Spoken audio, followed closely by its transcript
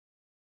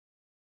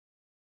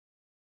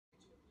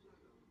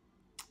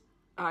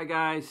Hi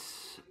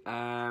guys,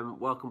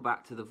 welcome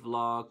back to the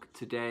vlog.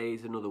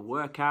 Today's another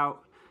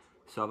workout.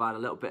 So I've had a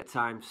little bit of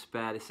time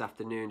spare this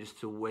afternoon just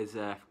to whiz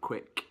a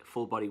quick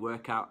full body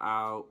workout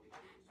out.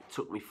 It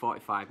took me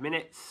 45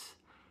 minutes.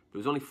 There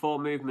was only 4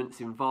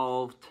 movements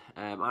involved.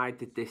 I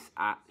did this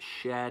at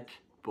Shed,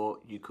 but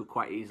you could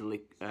quite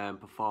easily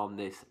perform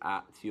this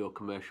at your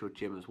commercial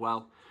gym as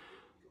well.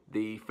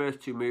 The first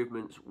 2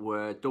 movements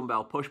were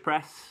dumbbell push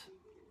press,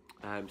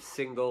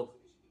 single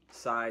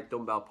side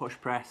dumbbell push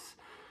press.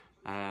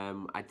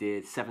 I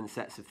did 7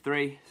 sets of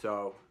 3,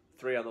 so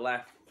 3 on the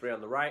left, 3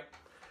 on the right,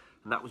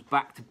 and that was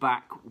back to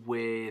back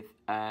with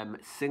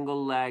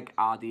single leg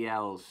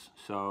RDLs.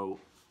 So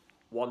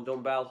 1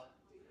 dumbbell,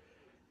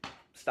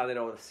 standing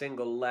over the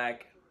single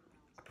leg,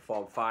 I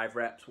performed 5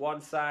 reps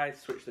one side,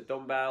 switch the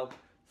dumbbell,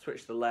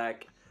 switch the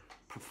leg,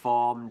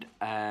 performed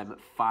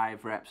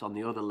 5 reps on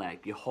the other leg.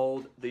 You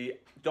hold the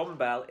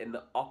dumbbell in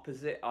the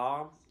opposite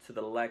arm to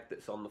the leg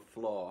that's on the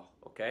floor,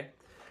 okay?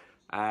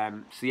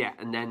 So yeah,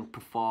 and then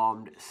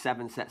performed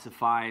 7 sets of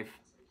 5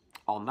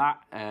 on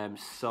that.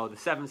 So the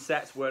 7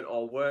 sets weren't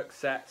all work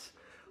sets.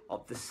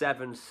 Of the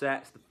 7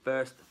 sets, the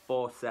first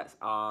 4 sets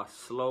are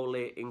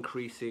slowly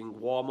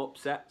increasing warm-up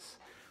sets,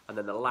 and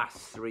then the last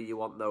 3 you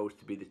want those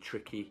to be the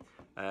tricky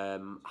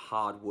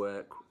hard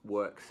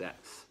work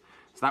sets.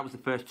 So that was the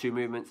first 2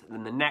 movements, and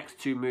then the next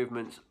 2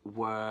 movements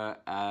were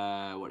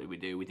what did we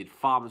do? We did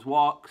farmers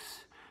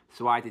walks.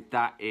 So I did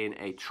that in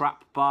a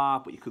trap bar,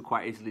 but you could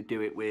quite easily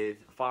do it with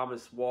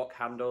farmer's walk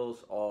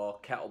handles or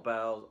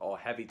kettlebells or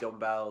heavy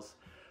dumbbells.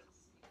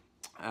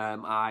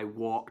 I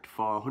walked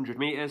for 100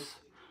 meters,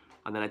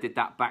 and then I did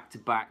that back to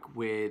back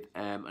with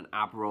an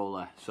ab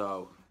roller.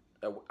 So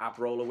an ab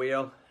roller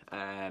wheel,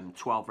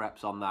 12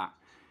 reps on that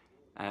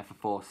for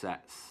 4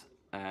 sets.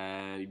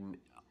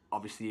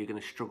 Obviously you're going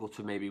to struggle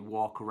to maybe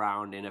walk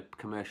around in a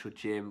commercial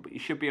gym, but you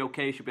should be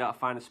okay. You should be able to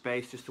find a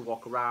space just to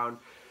walk around.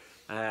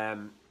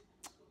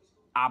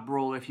 Ab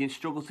roller, if you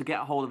struggle to get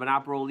a hold of an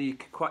ab roller, you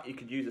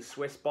could use a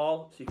Swiss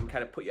ball. So you can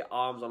kind of put your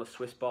arms on a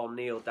Swiss ball,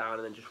 kneel down,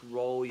 and then just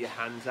roll your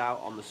hands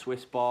out on the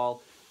Swiss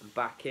ball and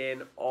back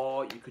in.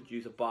 Or you could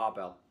use a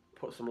barbell.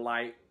 Put some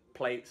light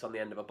plates on the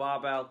end of a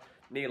barbell,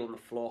 kneel on the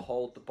floor,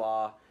 hold the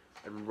bar,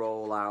 and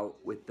roll out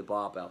with the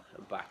barbell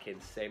and back in.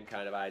 Same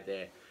kind of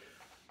idea.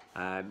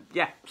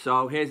 Yeah,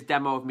 so here's a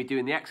demo of me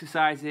doing the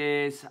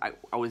exercises.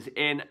 I was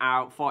in,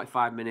 out,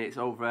 45 minutes,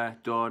 over,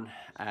 done,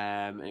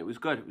 and it was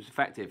good, it was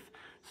effective.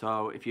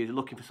 So if you're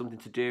looking for something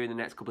to do in the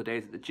next couple of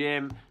days at the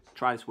gym,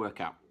 try this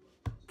workout.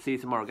 See you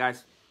tomorrow,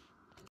 guys.